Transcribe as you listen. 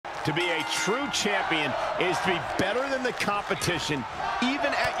To be a true champion is to be better than the competition, even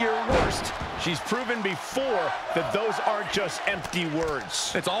at your worst. She's proven before that those aren't just empty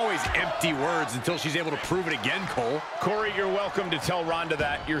words. It's always empty words until she's able to prove it again, Cole. Corey, you're welcome to tell Ronda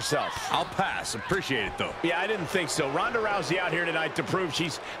that yourself. I'll pass. Appreciate it, though. Yeah, I didn't think so. Ronda Rousey out here tonight to prove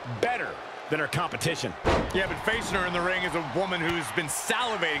she's better than her competition. Yeah, but facing her in the ring is a woman who's been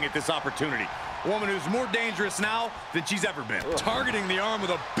salivating at this opportunity. A woman who's more dangerous now than she's ever been. Ugh. Targeting the arm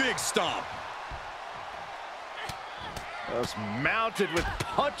with a big stomp. Just mounted with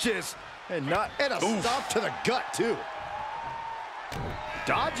punches and a stomp to the gut, too.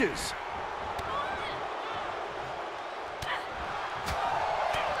 Dodges.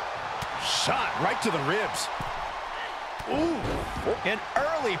 Shot right to the ribs. Ooh, an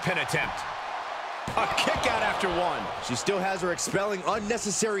early pin attempt. A kick out after one. She still has her expelling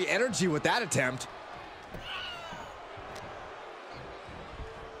unnecessary energy with that attempt.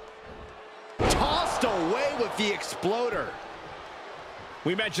 Tossed away with the exploder.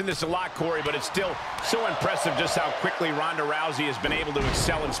 We mentioned this a lot, Corey, but it's still so impressive just how quickly Ronda Rousey has been able to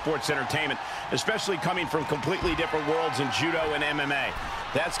excel in sports entertainment, especially coming from completely different worlds in judo and MMA.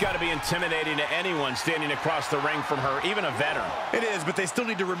 That's got to be intimidating to anyone standing across the ring from her, even a veteran. It is, but they still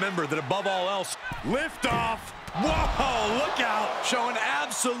need to remember that above all else, lift off. Whoa, look out. Showing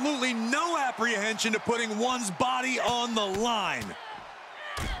absolutely no apprehension to putting one's body on the line.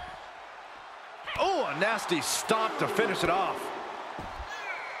 Oh, a nasty stomp to finish it off.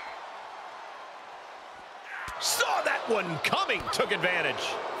 Saw that one coming, took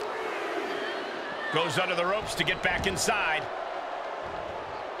advantage. Goes under the ropes to get back inside.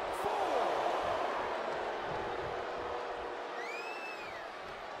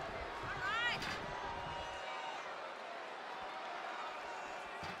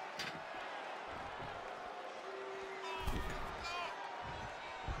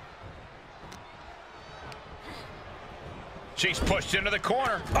 She's pushed into the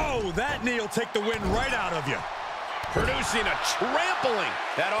corner. Oh, that knee will take the wind right out of you. Producing a trampling.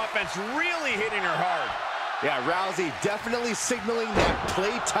 That offense really hitting her hard. Yeah, Rousey definitely signaling that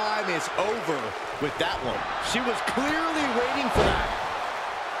playtime is over with that one. She was clearly waiting for that.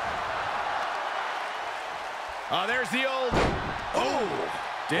 Oh, there's the old... Oh,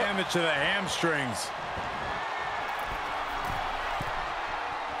 damage to the hamstrings.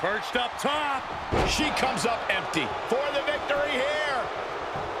 Perched up top. She comes up empty for the victory here.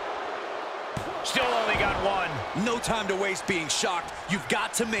 Still only got one. No time to waste being shocked. You've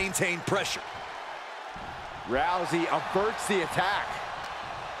got to maintain pressure. Rousey averts the attack.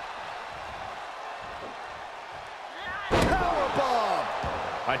 Powerbomb.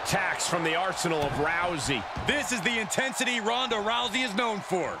 Attacks from the arsenal of Rousey. This is the intensity Ronda Rousey is known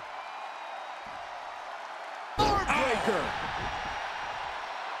for. Heartbreaker.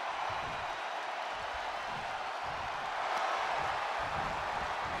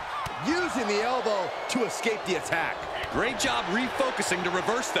 Using the elbow to escape the attack. Great job refocusing to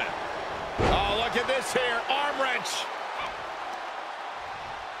reverse that. Oh, look at this here. Arm wrench.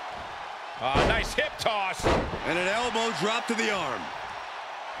 Nice hip toss. And an elbow drop to the arm.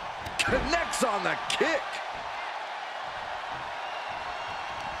 Connects on the kick.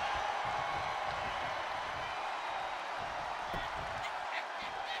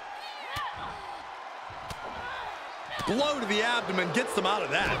 Blow to the abdomen gets them out of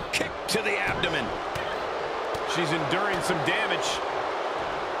that. Kick to the abdomen. She's enduring some damage.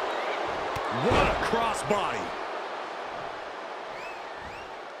 What a crossbody.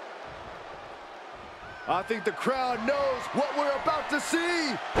 I think the crowd knows what we're about to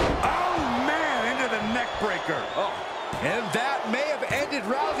see. Oh, man, into the neck breaker. Oh, and that may have ended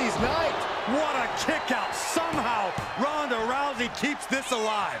Rousey's night. What a kick out. Somehow, Ronda Rousey keeps this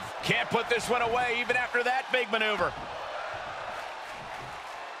alive. Can't put this one away even after that big maneuver.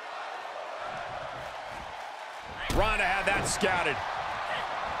 Ronda had that scouted.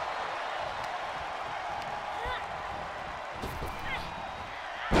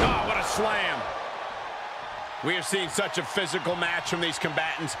 Oh, what a slam. We have seen such a physical match from these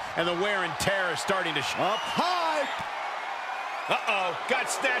combatants, and the wear and tear is starting to show. Up high. Uh-oh, got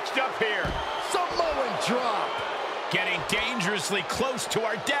snatched up here. Samoan drop. Getting dangerously close to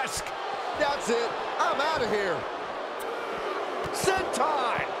our desk. That's it. I'm out of here.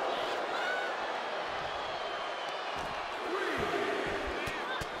 Sentai.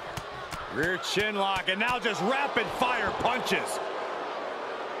 Rear chin lock, and now just rapid fire punches.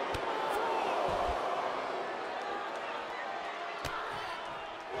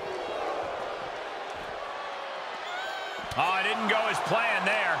 Oh, it didn't go as planned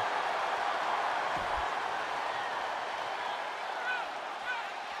there.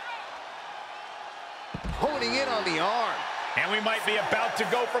 honing in on the arm. And we might be about to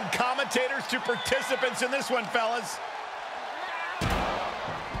go from commentators to participants in this one, fellas.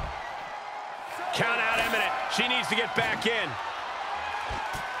 Count out imminent. She needs to get back in.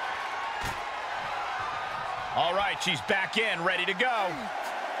 All right, she's back in, ready to go.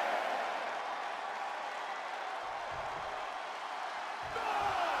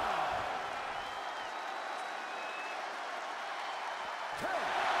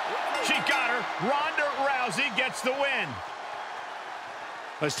 She got her. Rounda Rousey gets the win.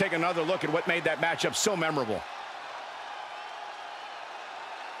 Let's take another look at what made that matchup so memorable.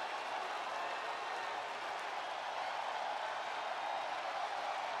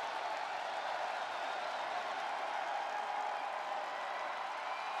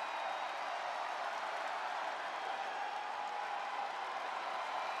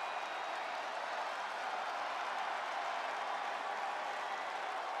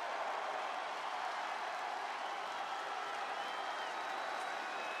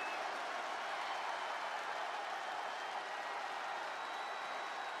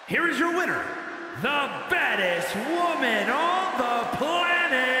 Here is your winner, the baddest woman on the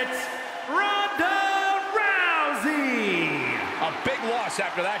planet, Rounda Rousey. A big loss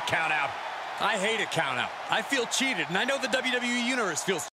after that count out. I hate a count out. I feel cheated, and I know the WWE Universe feels